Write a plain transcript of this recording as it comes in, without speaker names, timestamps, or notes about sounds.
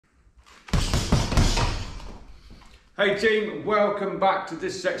Hey team, welcome back to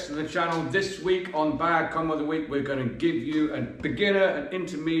this section of the channel. This week on Bag Combo of the Week, we're going to give you a beginner, an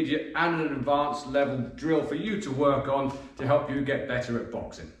intermediate and an advanced level drill for you to work on to help you get better at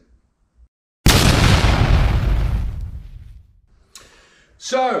boxing.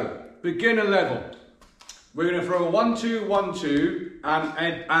 So, beginner level. We're going to throw a 1-2, 1-2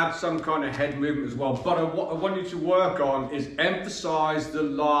 and add some kind of head movement as well. But what I want you to work on is emphasize the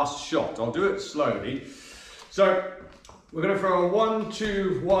last shot. I'll do it slowly. So, we're going to throw a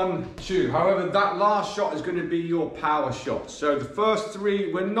 1-2, 1-2. However, that last shot is going to be your power shot. So the first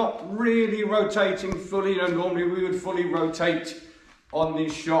three, we're not really rotating fully. Normally we would fully rotate on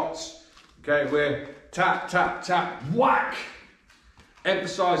these shots. Okay, we're tap, tap, tap, whack.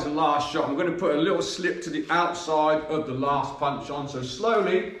 Emphasize the last shot. I'm going to put a little slip to the outside of the last punch on. So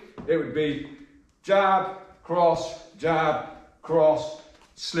slowly, it would be jab, cross,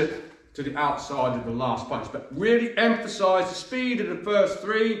 slip to the outside of the last punch. But really emphasize the speed of the first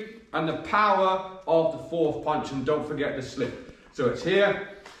three and the power of the fourth punch, and don't forget the slip. So it's here,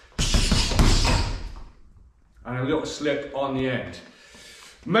 and a little slip on the end.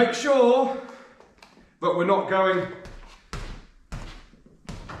 Make sure that we're not going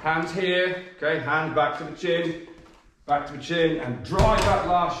hands here, okay, hands back to the chin, and drive that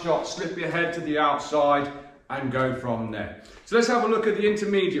last shot, slip your head to the outside, and go from there. So let's have a look at the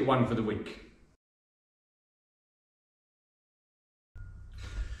intermediate one for the week.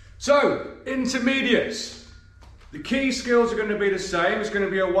 So, intermediates. The key skills are going to be the same. It's going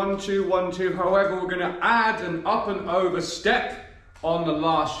to be a 1-2, 1-2. However, we're going to add an up and over step on the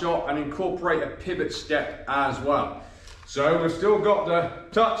last shot and incorporate a pivot step as well. So we've still got the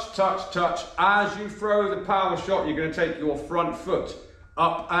touch, touch, touch. As you throw the power shot, you're going to take your front foot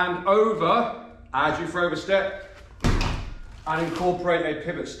up and over as you throw the step and incorporate a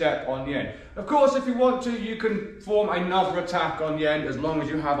pivot step on the end. Of course, if you want to, you can form another attack on the end as long as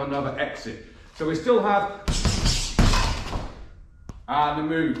you have another exit. So we still have and the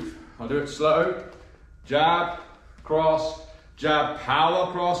move. I'll do it slow. Jab, cross, jab,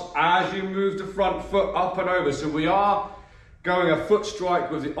 power cross as you move the front foot up and over. So we are going a foot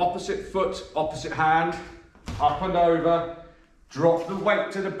strike with the opposite foot, opposite hand, up and over. Drop the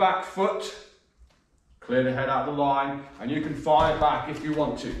weight to the back foot. Clear the head out of the line, and you can fire back if you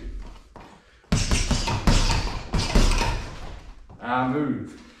want to. And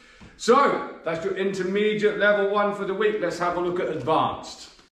move. So, that's your intermediate level one for the week. Let's have a look at advanced.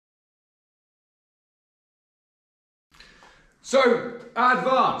 So,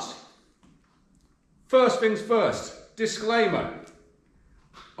 advanced. First things first, disclaimer.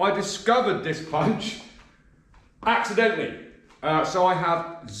 I discovered this punch accidentally. So I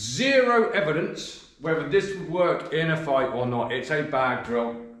have zero evidence whether this would work in a fight or not. It's a bag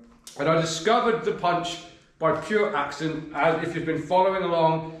drill. And I discovered the punch by pure accident. As if you've been following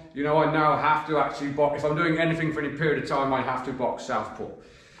along, you know I now have to actually box. If I'm doing anything for any period of time, I have to box southpaw.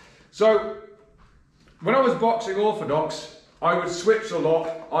 So, when I was boxing orthodox, I would switch a lot,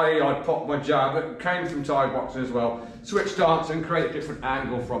 i.e. I'd pop my jab. It came from Thai boxing as well. Switch stance and create a different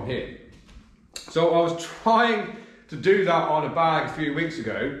angle from here. So I was trying to do that on a bag a few weeks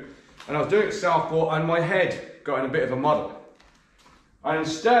ago, and I was doing it southpaw and my head got in a bit of a muddle. And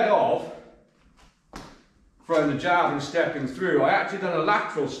instead of throwing the jab and stepping through, I actually done a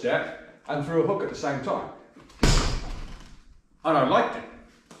lateral step and threw a hook at the same time. And I liked it.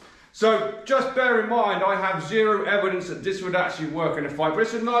 So just bear in mind, I have zero evidence that this would actually work in a fight, but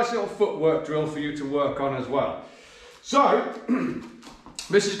it's a nice little footwork drill for you to work on as well. So,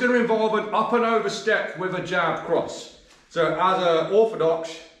 this is going to involve an up and over step with a jab cross. So as an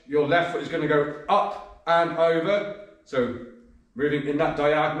orthodox, your left foot is going to go up and over. So moving in that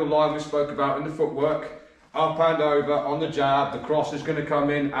diagonal line we spoke about in the footwork. Up and over on the jab. The cross is going to come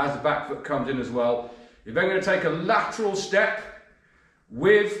in as the back foot comes in as well. You're then going to take a lateral step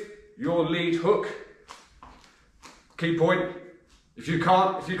with your lead hook. Key point. If you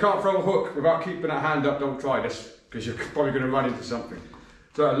can't throw a hook without keeping that hand up, don't try this, because you're probably going to run into something.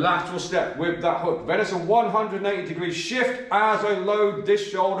 So a lateral step with that hook. Then it's a 180-degree shift as I load this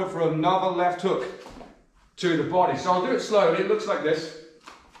shoulder for another left hook to the body. So I'll do it slowly. It looks like this.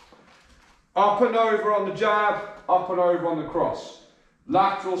 Up and over on the jab, up and over on the cross.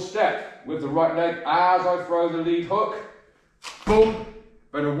 Lateral step with the right leg as I throw the lead hook. Boom.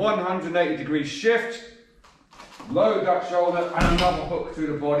 Then a 180-degree shift. Load that shoulder and another hook through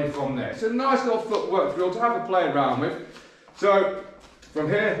the body from there. It's a nice little footwork drill to have a play around with. So, from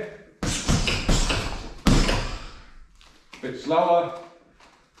here, a bit slower,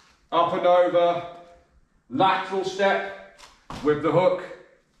 up and over, lateral step with the hook,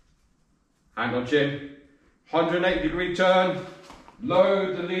 hand on chin, 180-degree turn,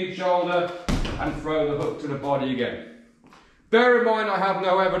 load the lead shoulder, and throw the hook to the body again. Bear in mind I have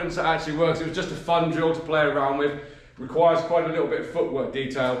no evidence that actually works. It was just a fun drill to play around with. Requires quite a little bit of footwork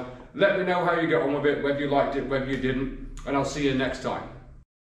detail. Let me know how you get on with it, whether you liked it, whether you didn't, and I'll see you next time.